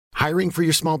Hiring for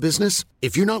your small business?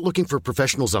 If you're not looking for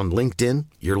professionals on LinkedIn,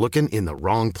 you're looking in the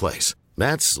wrong place.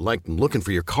 That's like looking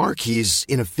for your car keys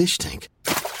in a fish tank.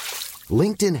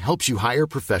 LinkedIn helps you hire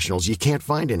professionals you can't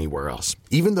find anywhere else,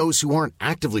 even those who aren't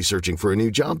actively searching for a new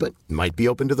job but might be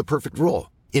open to the perfect role.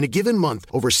 In a given month,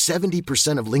 over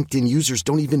 70% of LinkedIn users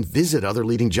don't even visit other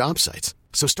leading job sites.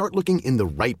 So start looking in the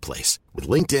right place. With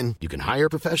LinkedIn, you can hire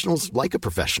professionals like a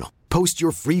professional. Post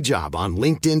your free job on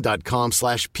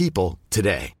linkedin.com/people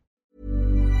today.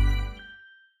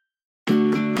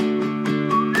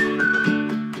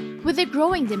 With the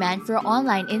growing demand for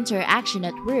online interaction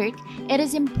at work, it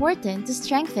is important to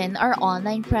strengthen our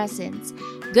online presence.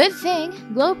 Good thing,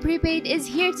 Globe Prepaid is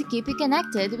here to keep you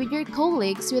connected with your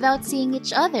colleagues without seeing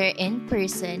each other in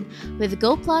person with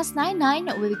Go Plus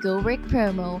 99 with Go Work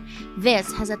promo.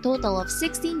 This has a total of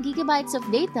 16 gigabytes of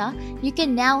data. You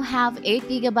can now have 8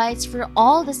 gigabytes for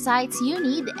all the sites you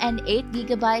need and 8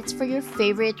 gigabytes for your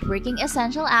favorite working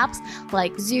essential apps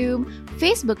like Zoom,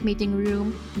 Facebook Meeting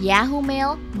Room, Yahoo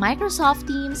Mail, Microsoft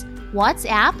Teams,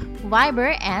 WhatsApp,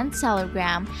 Viber, and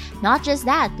Telegram. Not just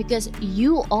that, because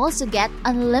you also get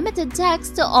unlimited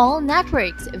text to all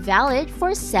networks, valid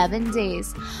for 7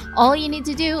 days. All you need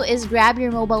to do is grab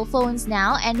your mobile phones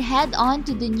now and head on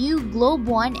to the new Globe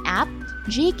One app,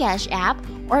 GCash app,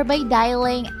 or by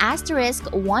dialing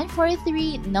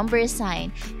 *143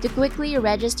 # to quickly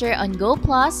register on Go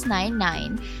Plus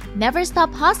 99. Never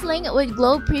stop hustling with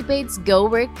Globe Prepaid's Go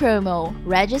Work promo.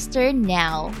 Register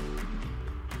now.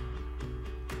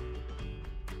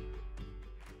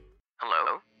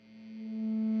 Hello?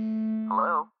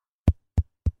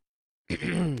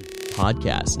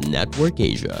 Podcast Network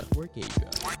Asia.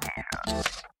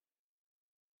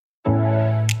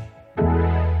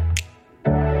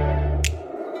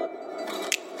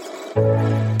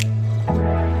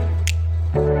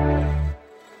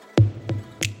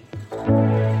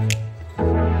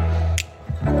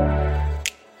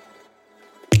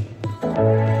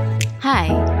 Hi,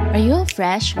 are you a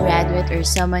fresh graduate or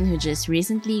someone who just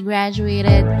recently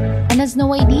graduated and has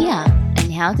no idea on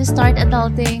how to start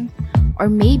adulting? Or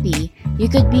maybe you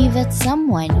could be that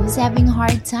someone who's having a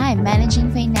hard time managing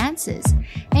finances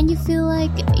and you feel like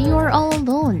you're all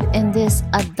alone in this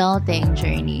adulting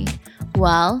journey.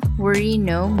 Well, worry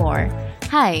no more.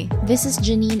 Hi, this is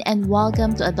Janine and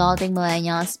welcome to Adulting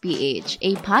Millennials PH,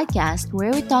 a podcast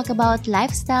where we talk about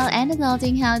lifestyle and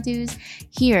adulting how-tos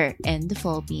here in the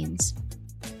Philippines.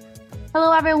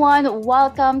 Hello everyone,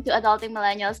 welcome to Adulting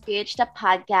Millennials PH, the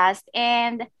podcast.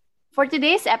 And for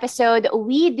today's episode,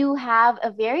 we do have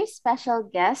a very special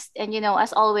guest. And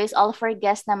as always, all of our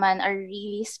guests naman are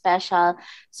really special.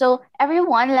 So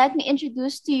everyone, let me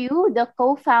introduce to you the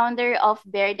co-founder of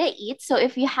Verde Eats. So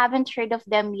if you haven't heard of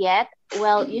them yet,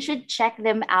 well, you should check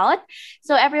them out.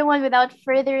 So everyone, without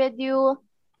further ado,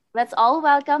 let's all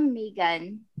welcome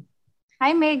Megan.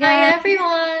 Hi, Megan. Hi,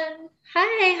 everyone.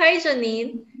 Hi,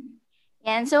 Janine.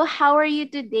 And so how are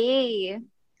you today?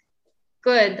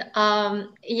 Good.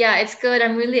 Yeah, it's good.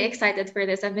 I'm really excited for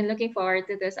this. I've been looking forward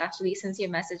to this actually since you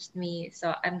messaged me.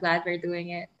 So I'm glad we're doing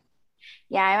it.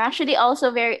 Yeah, I'm actually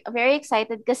also very very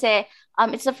excited because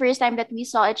it's the first time that we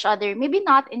saw each other. Maybe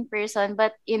not in person,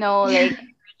 but like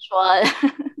virtual.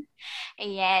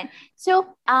 Ayan.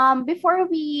 So before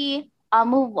we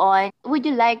move on, would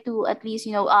you like to at least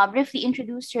briefly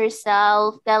introduce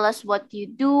yourself? Tell us what you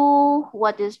do,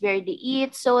 what is Verde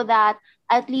Eat, so that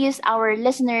at least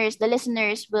the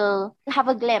listeners will have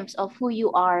a glimpse of who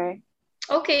you are.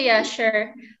 Okay, yeah,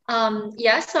 sure.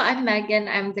 So I'm Megan.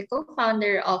 I'm the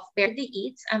co-founder of Verde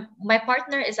Eats. My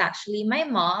partner is actually my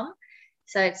mom.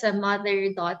 So it's a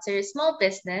mother-daughter small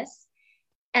business.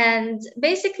 And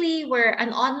basically, we're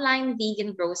an online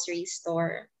vegan grocery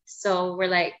store. So we're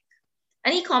like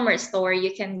an e-commerce store.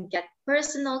 You can get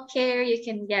personal care, you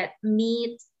can get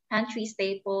meat, pantry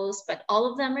staples, but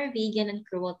all of them are vegan and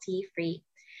cruelty-free.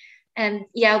 And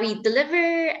yeah, we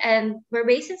deliver, and we're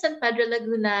based in San Pedro,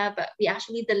 Laguna, but we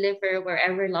actually deliver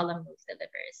wherever Lola Move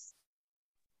delivers.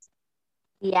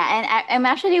 Yeah, and I'm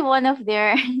actually one of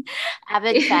their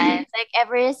avid fans. Like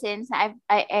ever since I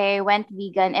went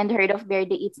vegan and heard of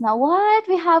Verde Eats. Now what?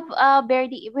 We have a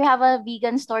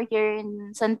vegan store here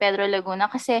in San Pedro, Laguna.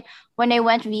 Kasi when I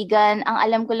went vegan, ang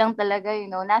alam ko lang talaga,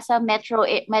 nasa Metro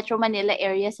Manila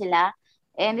area sila.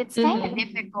 And it's kind of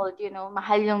difficult,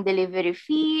 mahal yung delivery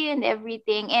fee and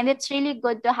everything. And it's really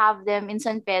good to have them in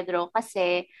San Pedro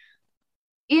kasi,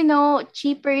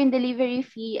 cheaper yung delivery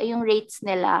fee, yung rates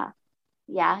nila.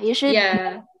 Yeah, you should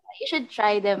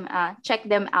try them, check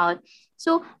them out.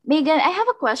 So, Megan, I have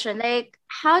a question. Like,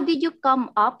 how did you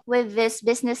come up with this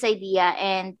business idea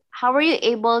and how were you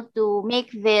able to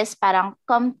make this parang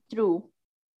come true?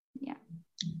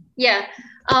 Yeah.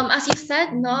 As you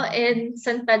said, no, in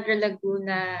San Pedro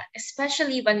Laguna,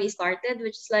 especially when we started,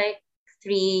 which is like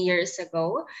 3 years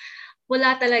ago,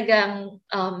 wala talagang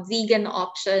vegan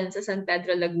options sa San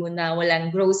Pedro Laguna. Walang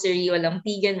grocery, walang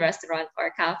vegan restaurant or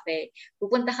cafe.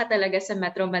 Pupunta ka talaga sa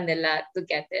Metro Manila to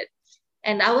get it.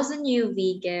 And I was a new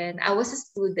vegan. I was a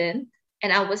student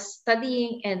and I was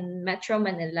studying in Metro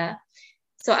Manila.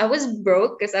 So I was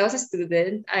broke because I was a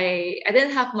student. I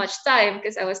didn't have much time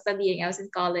because I was studying. I was in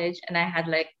college and I had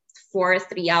like 3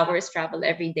 hours travel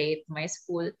every day to my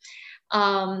school.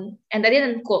 And I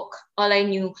didn't cook. All I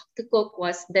knew to cook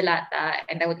was delata,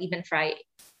 and I would even fry.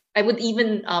 I would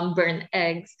even burn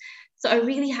eggs. So I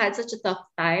really had such a tough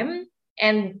time.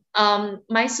 And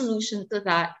my solution to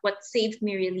that, what saved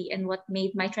me really and what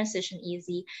made my transition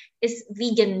easy, is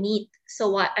vegan meat.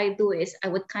 So what I do is I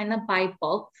would kind of buy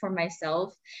bulk for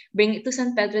myself, bring it to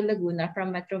San Pedro Laguna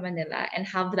from Metro Manila, and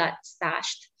have that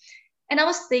stashed. And I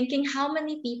was thinking, how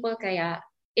many people kaya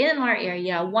in our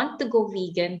area want to go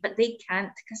vegan, but they can't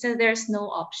because there's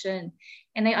no option.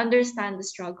 And I understand the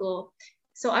struggle.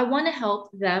 So I want to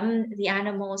help them, the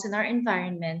animals in our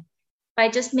environment, by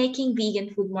just making vegan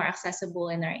food more accessible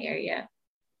in our area.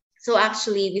 So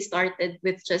actually, we started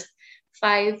with just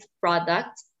 5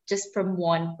 products, just from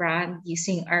one brand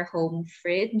using our home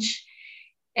fridge.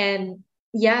 And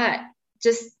yeah,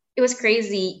 just it was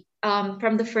crazy.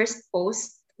 From the first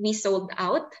post, we sold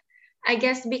out. I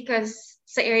guess because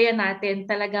sa area natin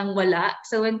talagang wala.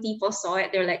 So when people saw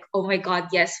it, they're like, oh my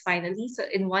God, yes, finally. So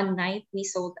in one night, we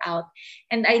sold out.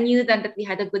 And I knew then that we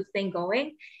had a good thing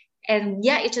going. And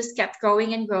yeah, it just kept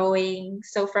growing and growing.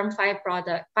 So from 5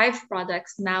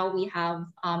 products, now we have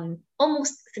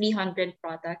almost 300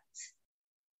 products.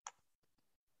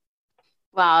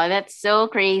 Wow, that's so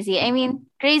crazy. I mean,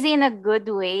 crazy in a good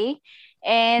way.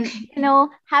 And,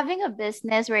 having a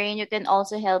business wherein you can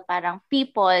also help parang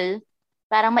people,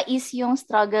 parang mais yung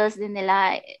struggles din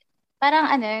nila. Parang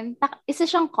isa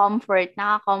siyang comfort,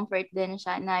 naka-comfort din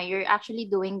siya na you're actually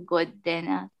doing good din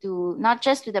to, not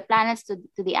just to the planets, to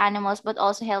the animals, but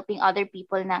also helping other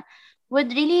people na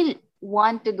would really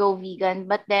want to go vegan,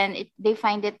 but then they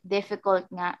find it difficult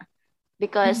nga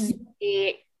because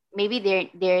maybe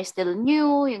they're still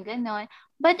new, yung ganon.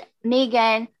 But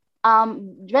Megan,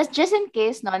 just in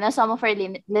case no, na some of our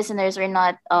listeners are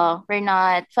not we're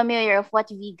not familiar of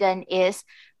what vegan is,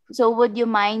 so would you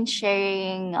mind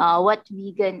sharing what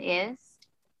vegan is?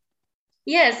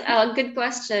 Yes, good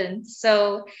question.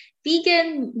 So,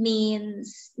 vegan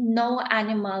means no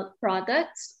animal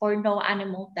products or no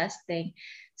animal testing.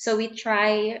 So, we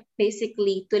try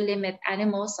basically to limit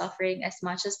animal suffering as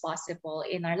much as possible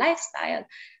in our lifestyle,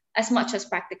 as much as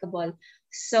practicable.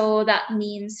 So, that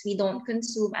means we don't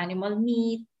consume animal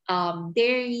meat,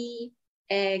 dairy,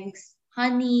 eggs,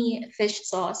 honey, fish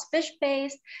sauce, fish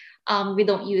paste. We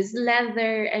don't use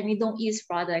leather, and we don't use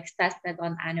products tested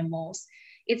on animals.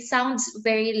 It sounds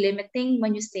very limiting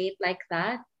when you say it like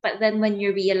that, but then when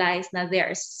you realize that there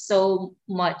are so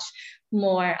much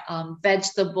more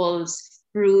vegetables,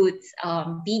 fruits,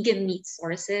 vegan meat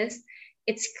sources,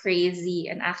 it's crazy.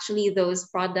 And actually, those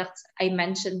products I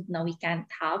mentioned now we can't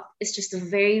have, it's just a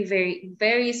very, very,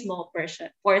 very small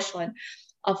portion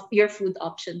of your food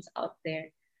options out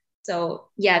there. So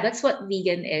yeah, that's what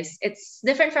vegan is. It's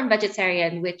different from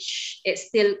vegetarian, which it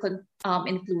still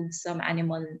includes some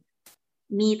animal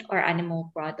meat or animal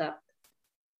product.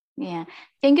 Yeah.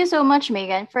 Thank you so much,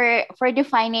 Megan, for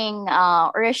defining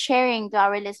or sharing to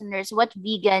our listeners what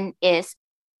vegan is.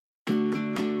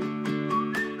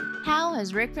 How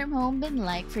has work from home been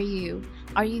like for you?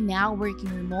 Are you now working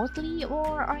remotely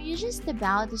or are you just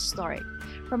about to start?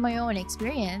 From my own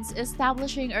experience,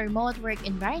 establishing a remote work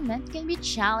environment can be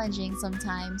challenging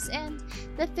sometimes. And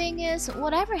the thing is,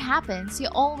 whatever happens, you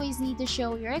always need to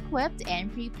show you're equipped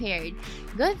and prepared.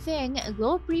 Good thing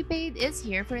Globe Prepaid is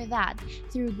here for that.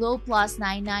 Through Globe Plus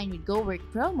 99 with Go Work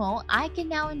promo, I can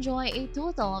now enjoy a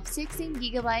total of 16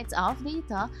 gigabytes of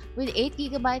data with 8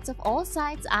 gigabytes of all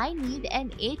sites I need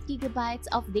and 8 gigabytes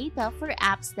of data for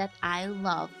apps that I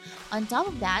love. On top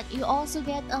of that, you also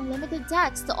get unlimited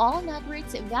text to all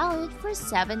networks valid for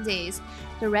 7 days.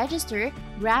 To register,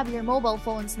 grab your mobile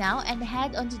phones now and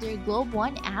head onto their Globe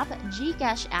One app,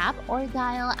 GCash app, or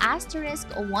dial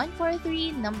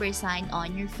 *143 #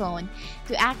 on your phone.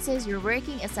 To access your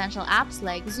working essential apps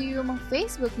like Zoom,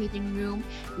 Facebook Meeting Room,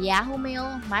 Yahoo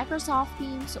Mail, Microsoft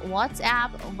Teams, WhatsApp,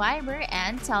 Viber,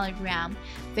 and Telegram.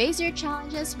 Face your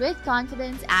challenges with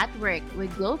confidence at work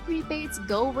with Globe Prepaid's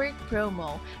Go Work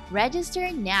promo. Register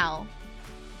now.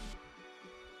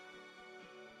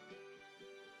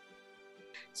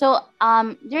 So,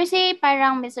 there's a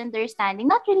parang misunderstanding,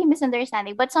 not really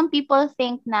misunderstanding, but some people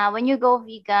think na when you go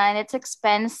vegan, it's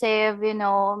expensive,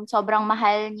 sobrang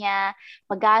mahal niya,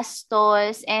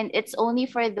 magastos, and it's only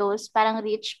for those parang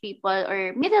rich people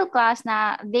or middle class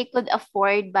na they could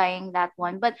afford buying that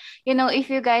one. But, if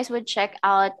you guys would check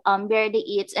out Verde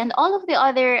Eats and all of the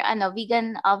other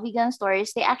vegan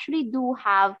stores, they actually do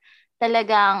have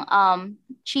talagang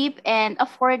cheap and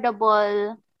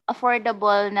affordable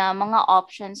na mga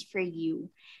options for you.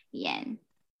 Yan.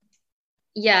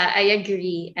 Yeah, I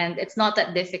agree. And it's not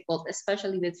that difficult,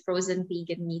 especially with frozen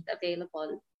vegan meat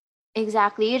available.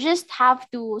 Exactly. You just have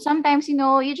to, sometimes, you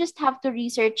just have to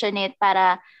research on it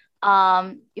para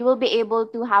you will be able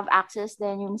to have access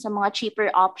then yung sa mga cheaper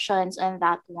options on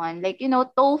that one. Like,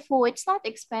 tofu, it's not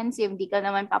expensive. Di ka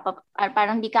naman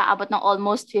parang di ka abot ng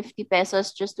almost 50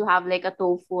 pesos just to have like a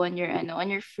tofu on your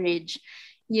fridge.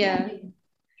 Yeah.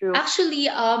 True. Actually,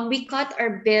 we cut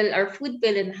our food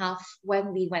bill in half when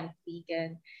we went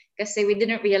vegan. Kasi we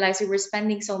didn't realize we were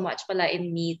spending so much pala in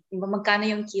meat. Magkano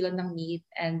yung kilo ng meat,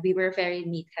 and we were very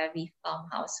meat-heavy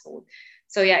household.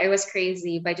 So yeah, it was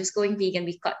crazy. By just going vegan,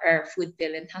 we cut our food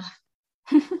bill in half.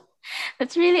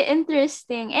 That's really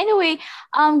interesting. Anyway,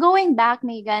 going back,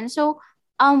 Megan. So,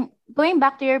 going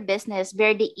back to your business,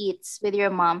 Verde Eats with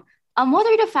your mom. What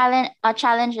are the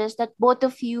challenges that both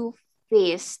of you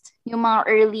faced, yung mga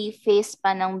early phase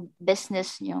pa ng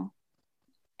business nyo?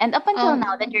 And up until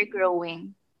now that you're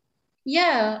growing.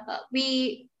 Yeah,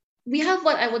 we have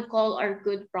what I would call our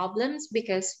good problems,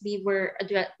 because we were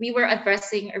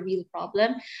addressing a real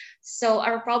problem. So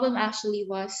our problem actually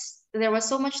was there was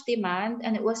so much demand,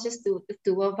 and it was just the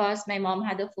two of us. My mom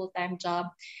had a full-time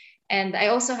job, and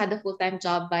I also had a full-time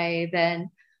job by then.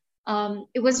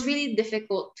 It was really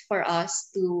difficult for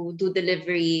us to do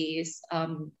deliveries,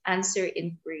 answer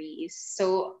inquiries.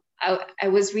 So I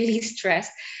was really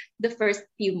stressed the first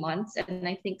few months, and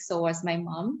I think so was my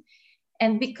mom.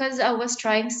 And because I was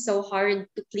trying so hard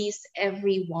to please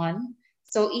everyone,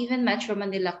 so even Metro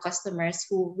Manila customers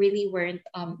who really weren't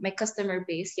my customer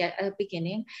base yet at the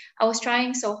beginning, I was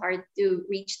trying so hard to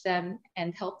reach them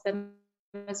and help them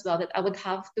as well, that I would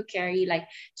have to carry like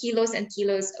kilos and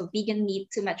kilos of vegan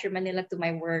meat to Metro Manila to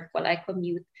my work while I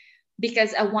commute,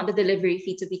 because I want the delivery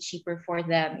fee to be cheaper for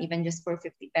them, even just for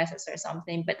 50 pesos or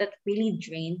something. But that really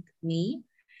drained me,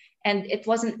 and it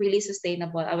wasn't really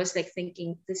sustainable. I was like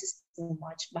thinking, this is too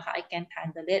much. Baka I can't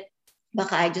handle it.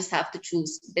 Baka I just have to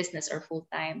choose business or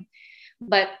full-time.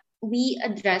 But we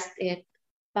addressed it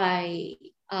by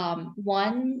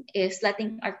one is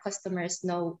letting our customers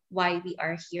know why we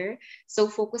are here.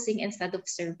 So focusing instead of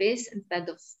service, instead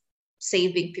of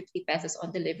saving 50 pesos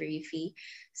on delivery fee.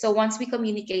 So once we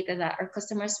communicated that, our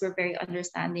customers were very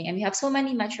understanding, and we have so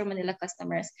many Metro Manila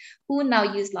customers who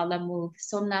now use Lalamove.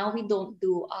 So now we don't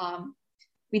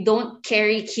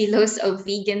carry kilos of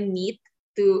vegan meat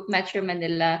to Metro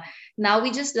Manila. Now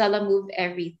we just Lalamove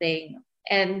everything.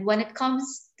 And when it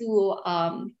comes to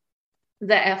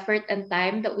the effort and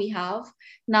time that we have,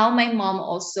 now my mom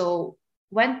also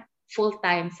went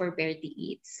full-time for Verde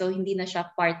Eats. So hindi na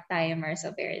siya part-timer sa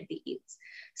Verde Eats.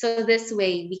 So this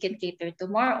way we can cater to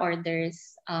more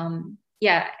orders. And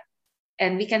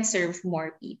we can serve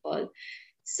more people.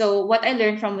 So what I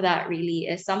learned from that really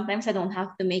is sometimes I don't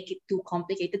have to make it too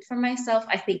complicated for myself.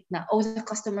 I think na, the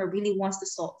customer really wants to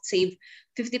save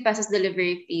 50 pesos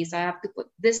delivery fee, so I have to put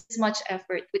this much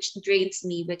effort, which drains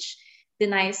me, which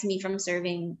denies me from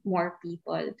serving more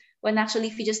people. When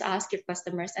actually, if you just ask your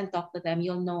customers and talk to them,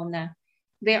 you'll know na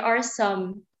there are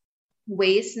some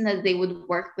ways that they would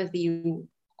work with you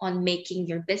on making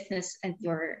your business and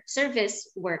your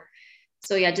service work.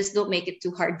 So yeah, just don't make it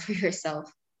too hard for yourself.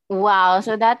 Wow,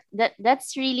 so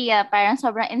that's really a parang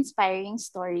sobrang inspiring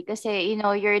story, kasi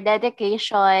your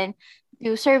dedication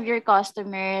to serve your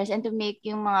customers and to make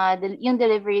yung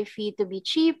delivery fee to be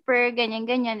cheaper,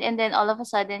 ganyan, and then all of a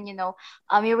sudden you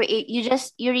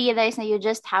realize na you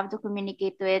just have to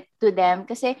communicate to them,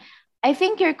 kasi I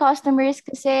think your customers,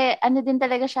 kasi ano din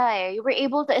talaga siya you were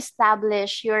able to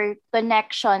establish your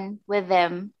connection with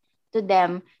them, to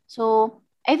them. So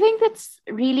I think that's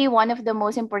really one of the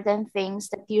most important things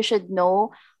that you should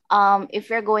know. If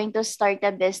you're going to start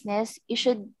a business, you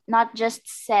should not just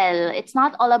sell. It's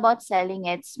not all about selling.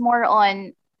 It's more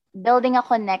on building a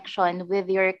connection with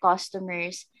your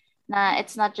customers.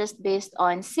 It's not just based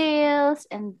on sales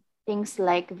and things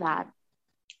like that.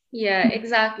 Yeah,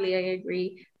 exactly. I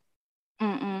agree.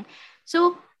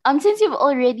 So Since you've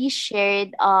already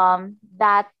shared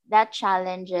that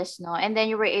challenges, no, and then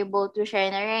you were able to share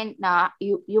na rin na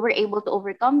you were able to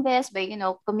overcome this by,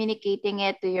 communicating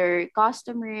it to your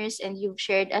customers, and you've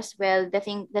shared as well the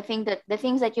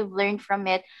things that you've learned from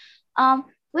it.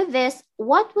 With this,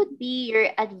 what would be your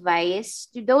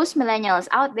advice to those millennials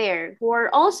out there who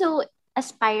are also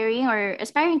aspiring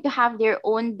to have their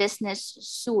own business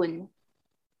soon?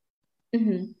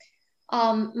 Mhm.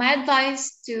 My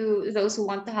advice to those who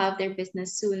want to have their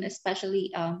business soon,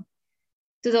 especially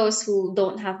to those who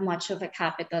don't have much of a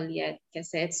capital yet,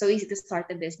 because it's so easy to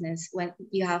start a business when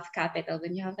you have capital,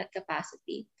 when you have that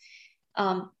capacity.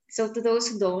 So to those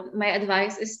who don't, my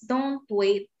advice is don't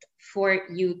wait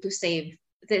for you to save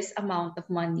this amount of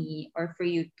money or for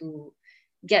you to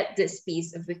get this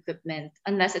piece of equipment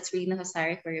unless it's really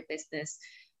necessary for your business.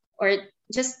 Or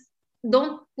just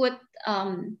don't put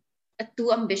a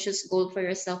too ambitious goal for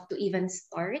yourself to even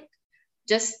start.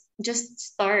 Just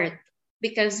start,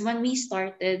 because when we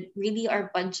started, really our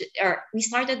budget, or we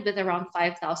started with around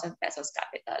 5,000 pesos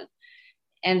capital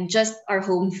and just our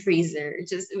home freezer.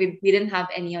 Just we didn't have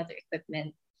any other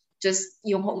equipment. Just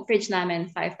yung home fridge namin,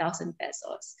 5,000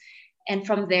 pesos. And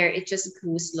from there, it just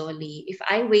grew slowly. If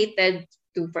I waited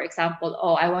to, for example,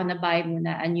 oh, I want to buy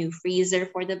muna a new freezer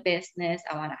for the business.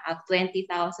 I want to have 20,000,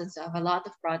 so I have a lot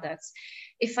of products.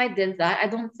 If I did that, I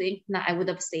don't think na I would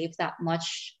have saved that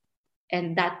much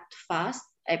and that fast.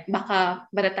 Baka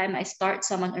by the time I start,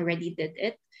 someone already did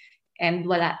it and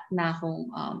wala na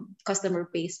akong customer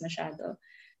base masyado.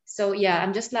 So yeah,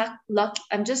 I'm just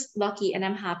lucky and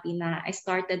I'm happy na I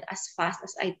started as fast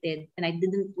as I did and I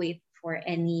didn't wait for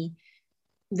any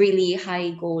really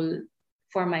high goal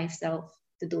for myself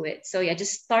to do it. So yeah,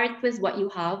 just start with what you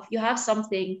have. You have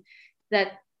something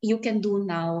that you can do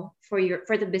now for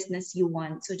the business you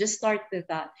want. So just start with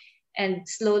that, and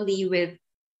slowly with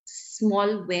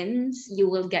small wins, you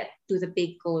will get to the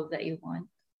big goal that you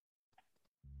want.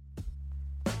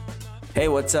 Hey,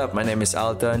 what's up? My name is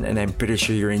Alton, and I'm pretty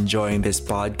sure you're enjoying this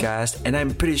podcast, and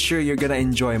I'm pretty sure you're gonna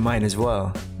enjoy mine as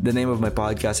well. The name of my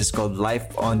podcast is called Life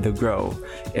on the Grow.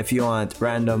 If you want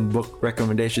random book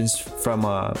recommendations from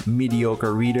a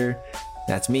mediocre reader,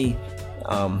 that's me.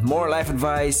 More life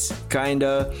advice,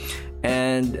 kinda,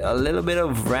 and a little bit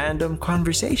of random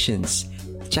conversations.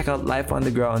 Check out Life on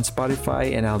the Grow on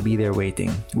Spotify, and I'll be there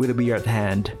waiting with a beer at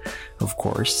hand, of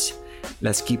course.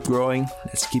 Let's keep growing.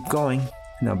 Let's keep going.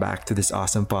 Now back to this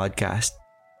awesome podcast.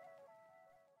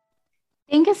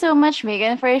 Thank you so much,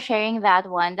 Megan, for sharing that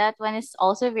one. That one is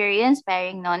also very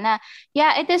inspiring, no? Na,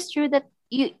 yeah, it is true that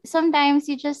you sometimes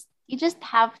you just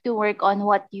have to work on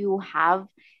what you have.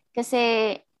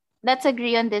 Kasi let's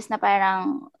agree on this na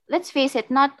parang, let's face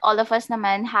it, not all of us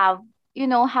naman have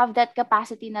that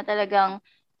capacity na talagang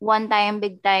one time,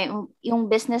 big time, yung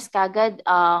business kagad,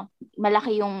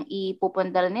 malaki yung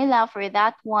ipupundal nila for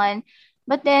that one.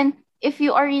 But then, if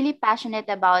you are really passionate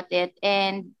about it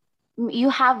and you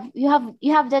have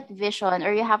that vision,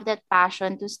 or you have that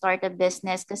passion to start a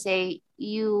business kasi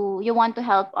you want to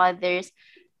help others,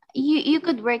 you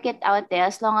could work it out there,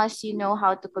 as long as you know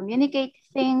how to communicate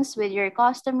things with your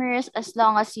customers, as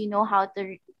long as you know how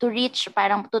to reach,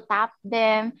 parang to tap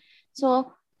them.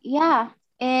 So yeah.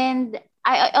 And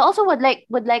I also would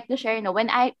like to share, when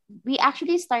we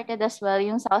actually started as well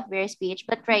yung South Bear speech,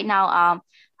 but right now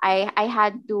I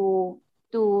had to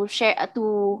share,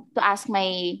 to ask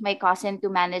my cousin to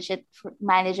manage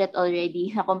it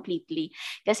already completely.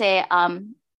 Kasi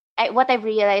what I've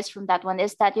realized from that one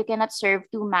is that you cannot serve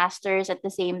two masters at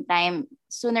the same time.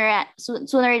 Sooner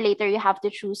or later, you have to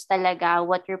choose talaga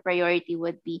what your priority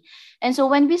would be. And so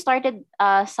when we started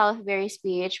Southbury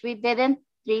Speech, we didn't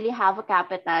really have a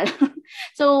capital.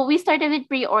 So we started with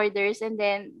pre-orders, and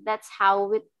then that's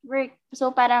how it worked.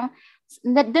 So parang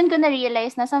doon ko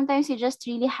na-realize na sometimes you just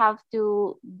really have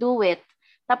to do it.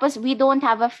 Tapos we don't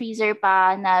have a freezer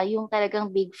pa na yung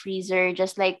talagang big freezer,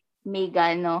 just like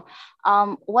Mega, no?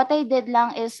 What I did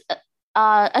lang is,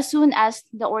 as soon as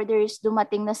the orders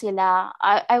dumating na sila,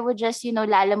 I would just,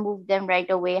 Lala move them right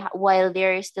away while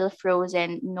they're still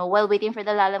frozen. While waiting for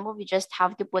the Lala move, you just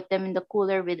have to put them in the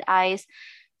cooler with ice.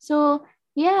 So,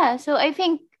 yeah. So I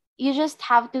think you just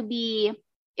have to be,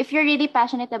 if you're really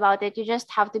passionate about it, you just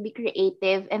have to be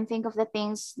creative and think of the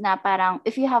things na parang,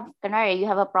 if you have, kanari, you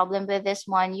have a problem with this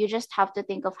one, you just have to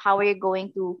think of how are you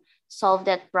going to solve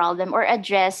that problem or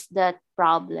address that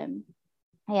problem.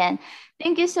 Ayan.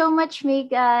 Thank you so much,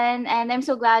 Megan. And I'm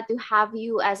so glad to have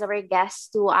you as our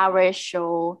guest to our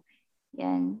show.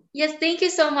 Ayan. Yes, thank you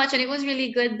so much. And it was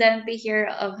really good then to hear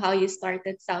of how you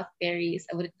started South Berries.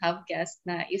 I wouldn't have guessed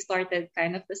that you started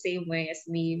kind of the same way as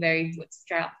me, very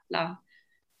bootstrap lang.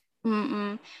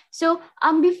 Mm-mm. So,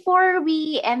 before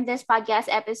we end this podcast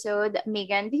episode,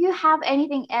 Megan, do you have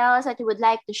anything else that you would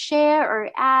like to share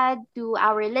or add to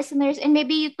our listeners? And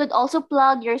maybe you could also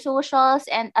plug your socials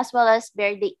and as well as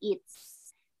Verde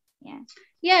Eats. Yeah.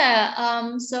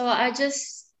 Yeah. So I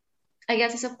guess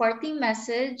a supporting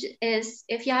message is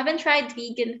if you haven't tried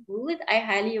vegan food, I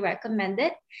highly recommend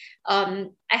it.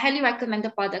 I highly recommend the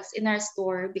products in our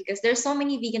store because there's so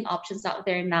many vegan options out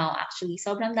there now. Actually,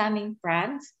 sobrang daming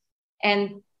brands,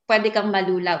 and pwede kang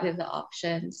malula with the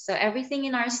options. So everything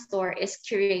in our store is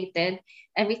curated.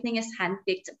 Everything is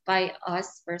handpicked by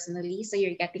us personally. So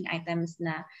you're getting items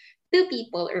na two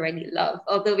people already love,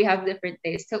 although we have different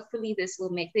tastes. Hopefully, this will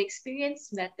make the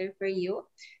experience better for you.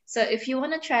 So, if you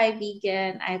want to try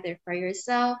vegan either for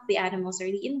yourself, the animals, or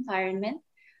the environment,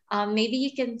 maybe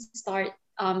you can start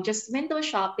just window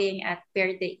shopping at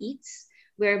Verde Eats.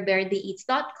 We're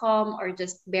verdeeats.com or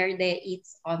just Verde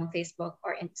Eats on Facebook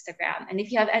or Instagram. And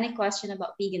if you have any question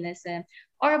about veganism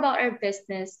or about our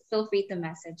business, feel free to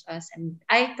message us, and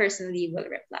I personally will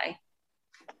reply.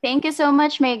 Thank you so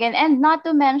much, Megan. And not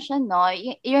to mention, no,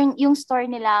 yung store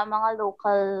nila,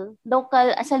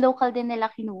 mga sa local din nila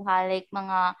kinuha, like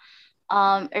mga,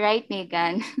 right,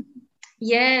 Megan?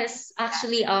 Yes,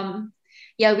 actually,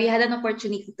 yeah, we had an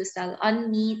opportunity to sell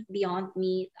on meat, beyond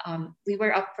meat. We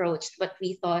were approached, but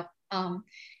we thought,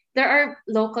 there are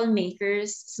local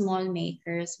makers, small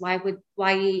makers. Why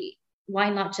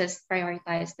not just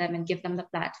prioritize them and give them the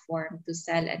platform to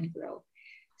sell and grow?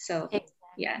 So,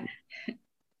 yeah.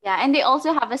 Yeah, and they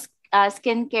also have a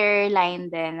skincare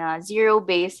line then, Zero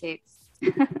Basics.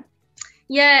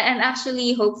 Yeah, and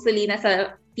actually, hopefully,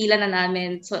 nasa pila na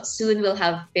namin. So soon we'll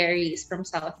have berries from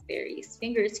South Berries.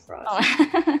 Fingers crossed. Oh.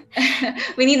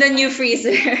 We need a new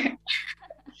freezer.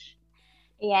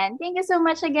 Ayan. Thank you so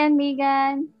much again,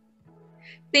 Megan.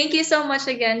 Thank you so much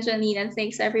again, Janine, and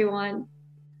thanks everyone.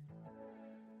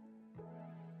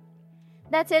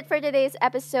 That's it for today's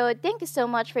episode. Thank you so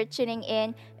much for tuning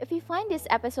in. If you find this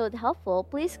episode helpful,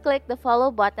 please click the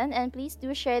follow button and please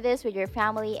do share this with your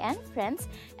family and friends.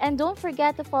 And don't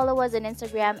forget to follow us on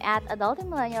Instagram at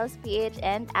AdultingMillennialsPH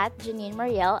and at Janine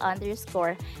Mariel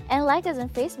 _ and like us on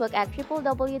Facebook at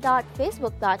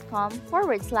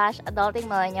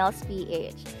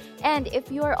www.facebook.com/AdultingMillennialsPH. And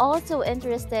if you are also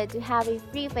interested to have a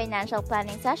free financial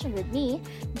planning session with me,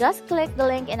 just click the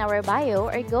link in our bio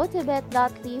or go to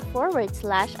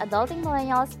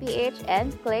bit.ly/AdultingMillennialsPH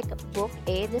and click Book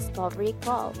a Discovery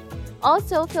Call.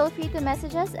 Also, feel free to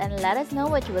message us and let us know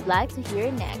what you would like to hear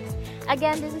next.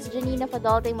 Again, this is Janine of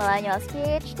Adulting Millennials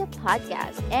PH, the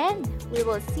podcast, and we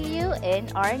will see you in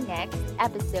our next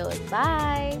episode.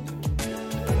 Bye!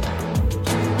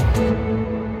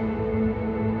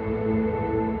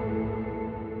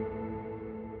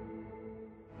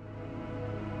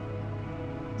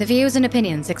 The views and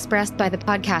opinions expressed by the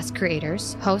podcast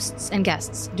creators, hosts, and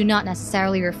guests do not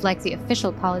necessarily reflect the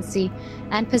official policy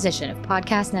and position of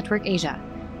Podcast Network Asia,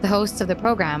 the hosts of the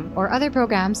program, or other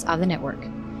programs of the network.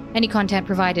 Any content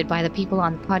provided by the people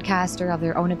on the podcast are of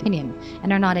their own opinion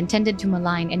and are not intended to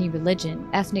malign any religion,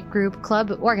 ethnic group,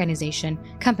 club, organization,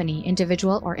 company,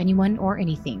 individual, or anyone or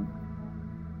anything.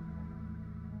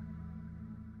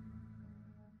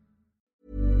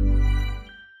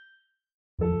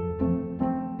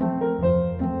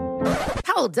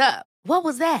 Hold up. What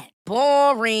was that?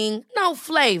 Boring. No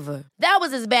flavor. That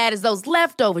was as bad as those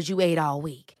leftovers you ate all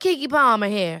week. Keke Palmer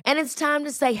here, and it's time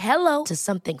to say hello to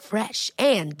something fresh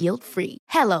and guilt-free.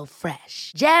 Hello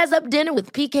Fresh. Jazz up dinner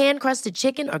with pecan-crusted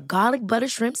chicken or garlic butter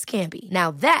shrimp scampi.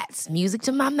 Now that's music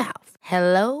to my mouth.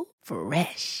 Hello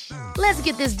Fresh. Let's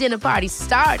get this dinner party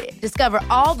started. Discover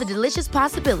all the delicious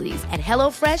possibilities at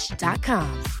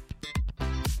HelloFresh.com.